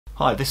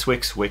Hi, this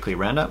week's Weekly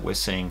Roundup we're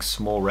seeing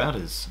small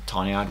routers,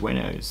 tiny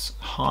Arduinos,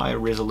 high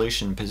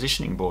resolution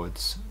positioning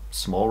boards,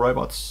 small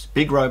robots,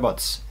 big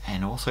robots,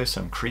 and also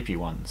some creepy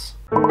ones.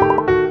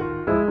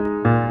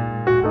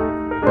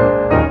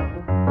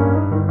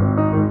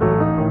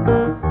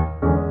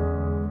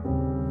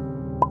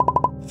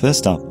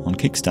 First up, on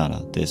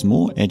Kickstarter, there's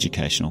more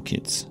educational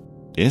kits.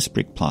 The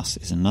SBrick Plus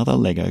is another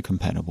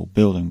Lego-compatible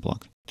building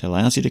block that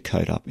allows you to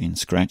code up in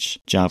Scratch,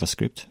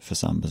 JavaScript for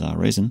some bizarre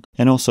reason,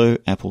 and also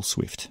Apple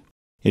Swift.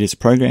 It is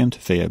programmed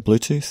via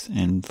Bluetooth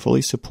and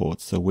fully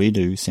supports the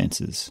WeDo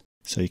sensors,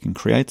 so you can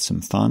create some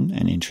fun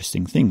and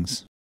interesting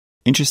things.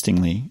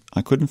 Interestingly,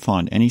 I couldn't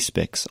find any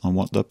specs on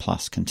what the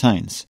Plus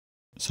contains,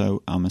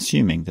 so I'm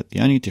assuming that the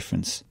only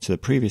difference to the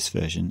previous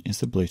version is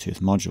the Bluetooth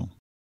module.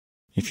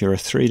 If you're a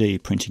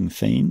 3D printing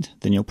fiend,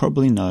 then you'll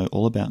probably know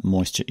all about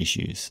moisture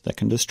issues that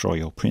can destroy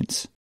your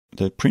prints.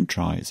 The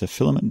PrintDry is a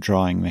filament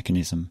drying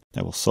mechanism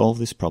that will solve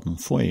this problem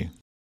for you.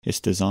 It's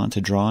designed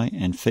to dry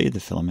and feed the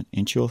filament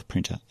into your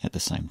printer at the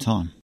same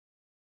time.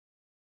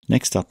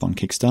 Next up on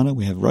Kickstarter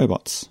we have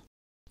robots.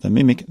 The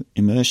MickMake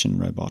immersion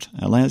robot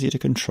allows you to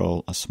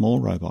control a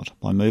small robot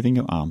by moving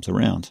your arms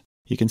around.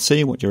 You can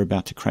see what you're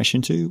about to crash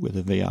into with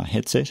a VR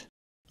headset.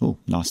 Oh,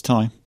 nice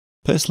tie.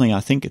 Personally, I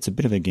think it's a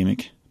bit of a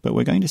gimmick, but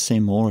we're going to see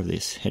more of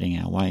this heading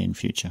our way in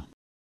future.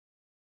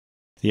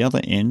 The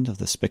other end of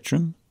the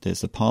spectrum,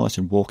 there's the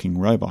piloted walking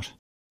robot.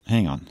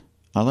 Hang on,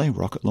 are they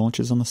rocket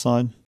launchers on the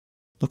side?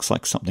 Looks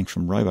like something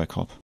from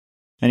RoboCop.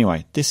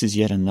 Anyway, this is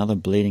yet another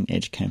bleeding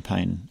edge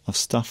campaign of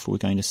stuff we're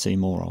going to see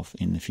more of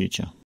in the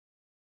future.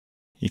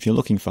 If you're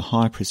looking for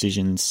high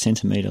precision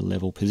centimetre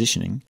level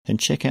positioning, then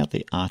check out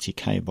the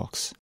RTK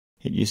Box.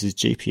 It uses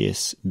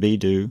GPS,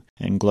 BeanDuino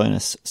and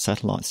GNSS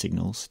satellite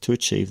signals to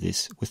achieve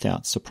this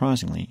without,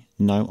 surprisingly,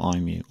 no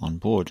IMU on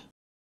board.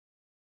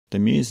 The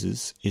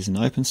MUSES is an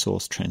open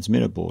source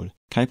transmitter board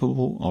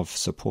capable of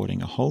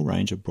supporting a whole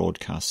range of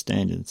broadcast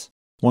standards.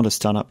 Want to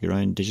start up your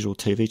own digital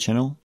TV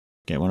channel?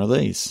 Get one of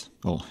these,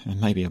 or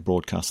maybe a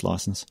broadcast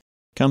license.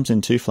 Comes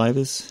in two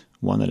flavours,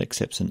 one that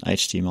accepts an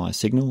HDMI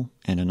signal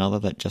and another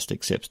that just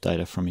accepts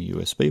data from a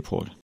USB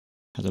port.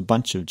 Has a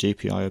bunch of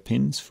GPIO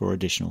pins for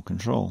additional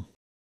control.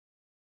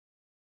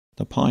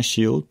 The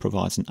PiShield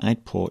provides an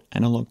 8-port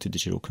analog to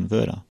digital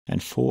converter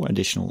and 4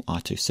 additional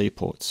I2C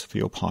ports for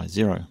your Pi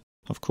 0.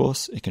 Of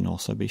course, it can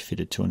also be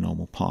fitted to a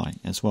normal Pi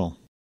as well.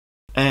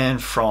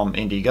 And from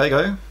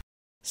Indiegogo.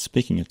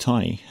 Speaking of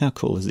tiny, how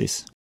cool is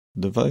this?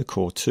 The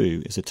VoCore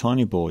 2 is a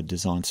tiny board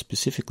designed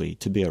specifically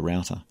to be a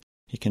router.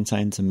 It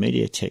contains a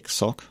MediaTek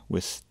SoC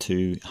with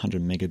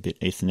 200 megabit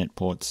Ethernet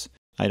ports,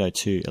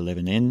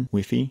 802.11n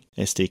Wi-Fi,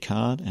 SD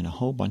card and a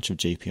whole bunch of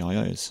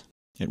GPIOs.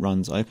 It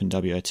runs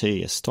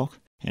OpenWRT as stock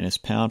and is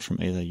powered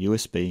from either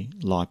USB,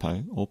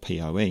 LiPo or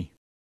PoE.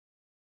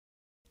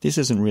 This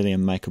isn't really a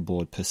maker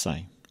board per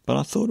se, but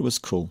I thought it was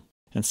cool,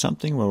 and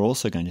something we're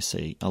also going to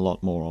see a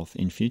lot more of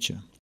in future.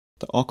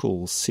 The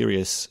Ockel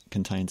Sirius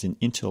contains an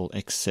Intel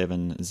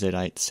X7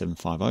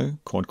 Z8750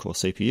 quad-core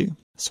CPU,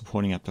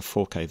 supporting up to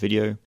 4K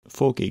video,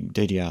 4GB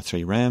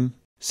DDR3 RAM,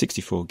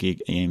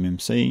 64GB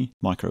eMMC,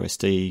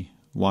 microSD,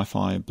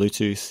 Wi-Fi,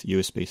 Bluetooth,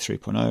 USB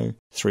 3.0,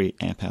 3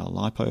 AH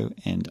LiPo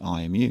and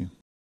IMU.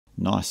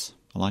 Nice.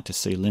 I like to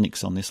see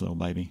Linux on this little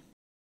baby.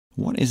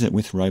 What is it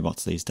with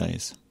robots these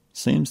days?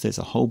 Seems there's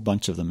a whole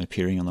bunch of them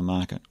appearing on the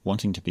market,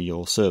 wanting to be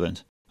your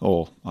servant,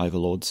 or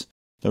overlords.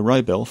 The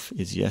Robe Elf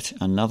is yet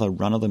another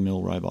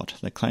run-of-the-mill robot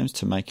that claims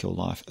to make your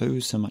life oh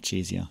so much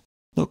easier.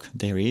 Look,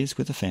 there he is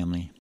with a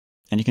family.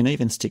 And you can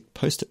even stick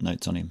post-it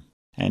notes on him,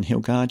 and he'll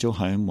guard your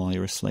home while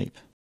you're asleep.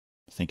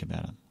 Think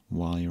about it.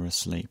 While you're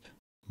asleep.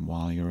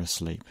 While you're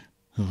asleep.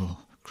 Oh,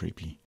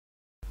 creepy.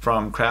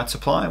 From Crowd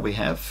Supply we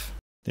have...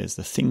 There's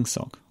the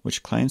thingSoC,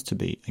 which claims to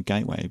be a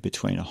gateway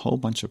between a whole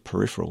bunch of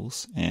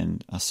peripherals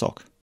and a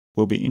SoC.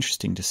 Will be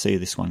interesting to see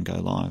this one go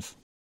live.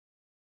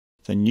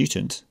 The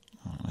Mutant,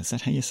 is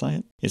that how you say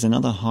it? Is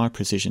another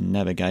high-precision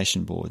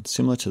navigation board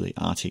similar to the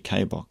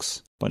RTK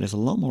Box, but is a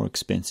lot more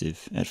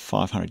expensive at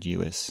 $500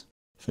 US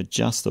for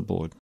just the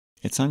board.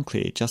 It's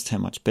unclear just how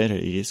much better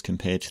it is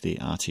compared to the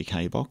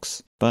RTK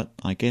Box, but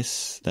I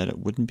guess that it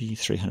wouldn't be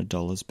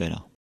 $300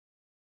 better.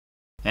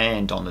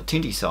 And on the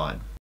Tindy side.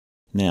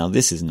 Now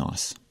this is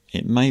nice.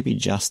 It may be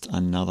just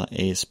another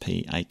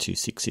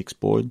ESP8266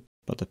 board,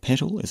 but the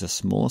Petal is the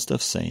smallest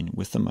I've seen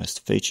with the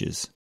most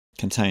features.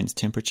 Contains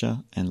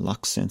temperature and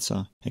lux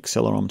sensor,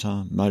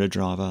 accelerometer, motor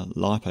driver,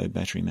 LiPo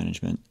battery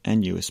management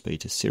and USB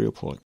to serial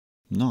port.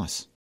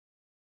 Nice.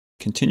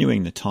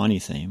 Continuing the tiny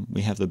theme,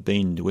 we have the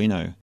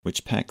BeanDuino,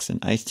 which packs an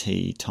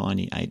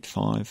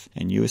Attiny85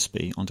 and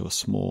USB onto a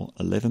small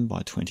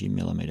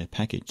 11x20mm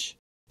package.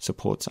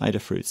 Supports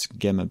Adafruit's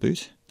Gamma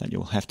Boot that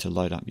you'll have to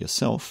load up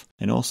yourself,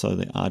 and also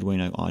the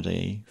Arduino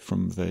IDE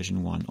from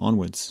version 1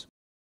 onwards.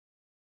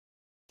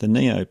 The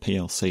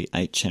neoPLC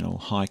 8-channel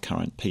High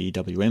Current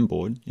PWM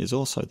Board is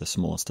also the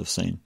smallest I've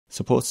seen.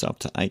 Supports up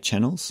to 8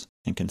 channels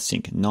and can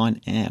sync 9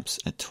 amps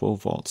at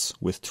 12 volts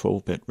with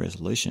 12-bit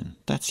resolution.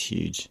 That's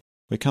huge.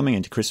 We're coming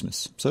into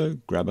Christmas, so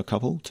grab a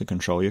couple to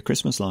control your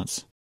Christmas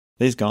lights.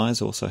 These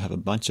guys also have a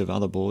bunch of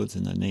other boards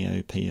in the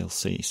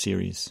neoPLC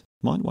series.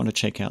 Might want to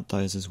check out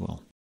those as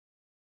well.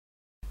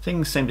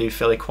 Things seem to be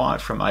fairly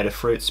quiet from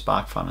Adafruit,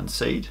 SparkFun and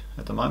Seed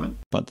at the moment.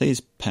 But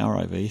these Power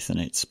over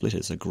Ethernet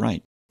splitters are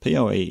great.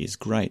 PoE is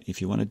great if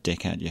you want to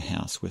deck out your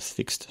house with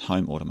fixed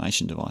home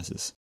automation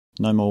devices.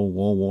 No more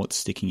wall warts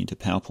sticking into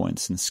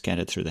PowerPoints and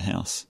scattered through the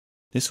house.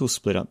 This will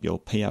split up your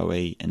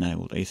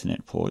PoE-enabled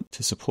Ethernet port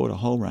to support a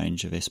whole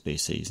range of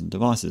SBCs and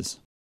devices.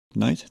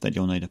 Note that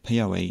you'll need a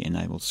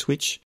PoE-enabled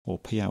switch or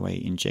PoE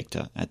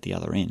injector at the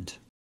other end.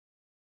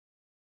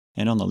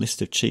 And on the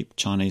list of cheap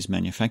Chinese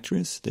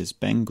manufacturers, there's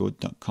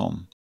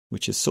Banggood.com,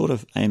 which is sort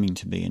of aiming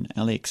to be an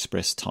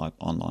AliExpress type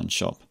online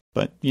shop.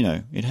 But, you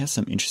know, it has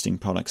some interesting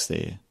products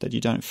there that you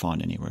don't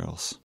find anywhere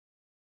else.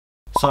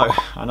 So,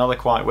 another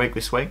quiet week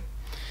this week.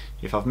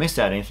 If I've missed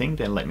out anything,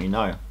 then let me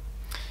know.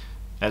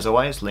 As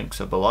always, links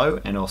are below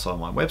and also on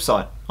my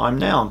website. I'm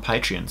now on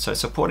Patreon, so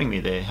supporting me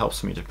there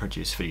helps me to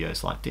produce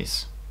videos like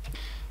this.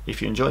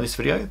 If you enjoy this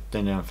video,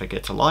 then don't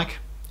forget to like,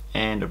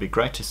 and it'll be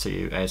great to see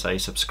you as a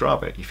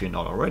subscriber if you're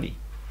not already.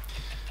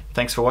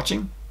 Thanks for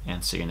watching,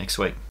 and see you next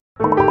week.